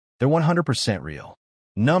They're 100% real.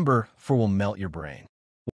 Number 4 will melt your brain.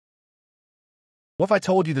 What if I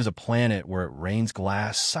told you there's a planet where it rains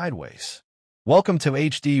glass sideways? Welcome to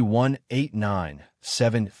HD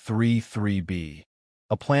 189733b,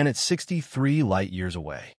 a planet 63 light-years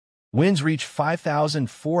away. Winds reach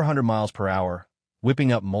 5,400 miles per hour,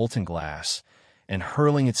 whipping up molten glass and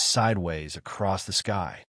hurling it sideways across the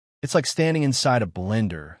sky. It's like standing inside a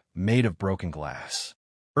blender made of broken glass.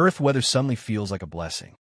 Earth weather suddenly feels like a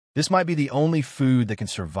blessing. This might be the only food that can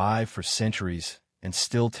survive for centuries and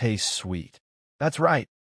still taste sweet. That's right,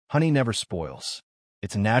 honey never spoils.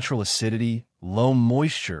 Its natural acidity, low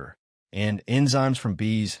moisture, and enzymes from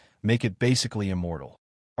bees make it basically immortal.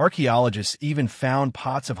 Archaeologists even found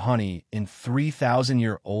pots of honey in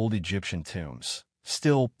 3,000-year-old Egyptian tombs,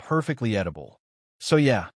 still perfectly edible. So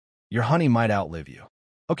yeah, your honey might outlive you.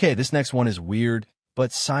 Okay, this next one is weird,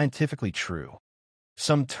 but scientifically true.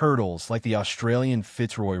 Some turtles, like the Australian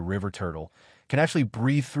Fitzroy River turtle, can actually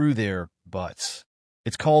breathe through their butts.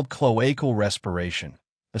 It's called cloacal respiration,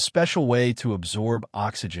 a special way to absorb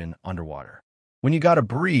oxygen underwater. When you gotta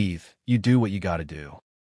breathe, you do what you gotta do.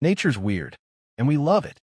 Nature's weird, and we love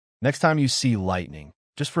it. Next time you see lightning,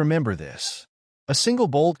 just remember this. A single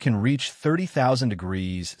bolt can reach 30,000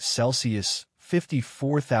 degrees Celsius,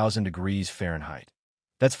 54,000 degrees Fahrenheit.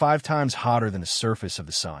 That's 5 times hotter than the surface of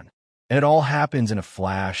the sun. And it all happens in a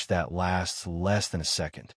flash that lasts less than a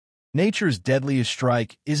second. Nature's deadliest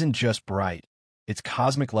strike isn't just bright, it's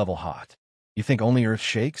cosmic-level hot. You think only Earth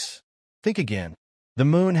shakes? Think again. The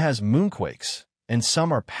moon has moonquakes, and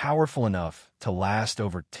some are powerful enough to last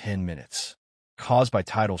over 10 minutes. Caused by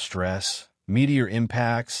tidal stress, meteor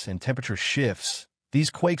impacts, and temperature shifts, these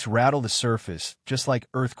quakes rattle the surface just like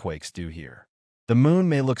earthquakes do here. The moon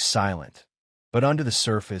may look silent, but under the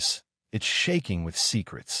surface, it's shaking with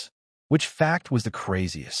secrets. Which fact was the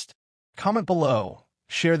craziest? Comment below,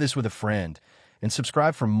 share this with a friend, and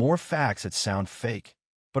subscribe for more facts that sound fake,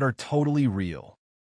 but are totally real.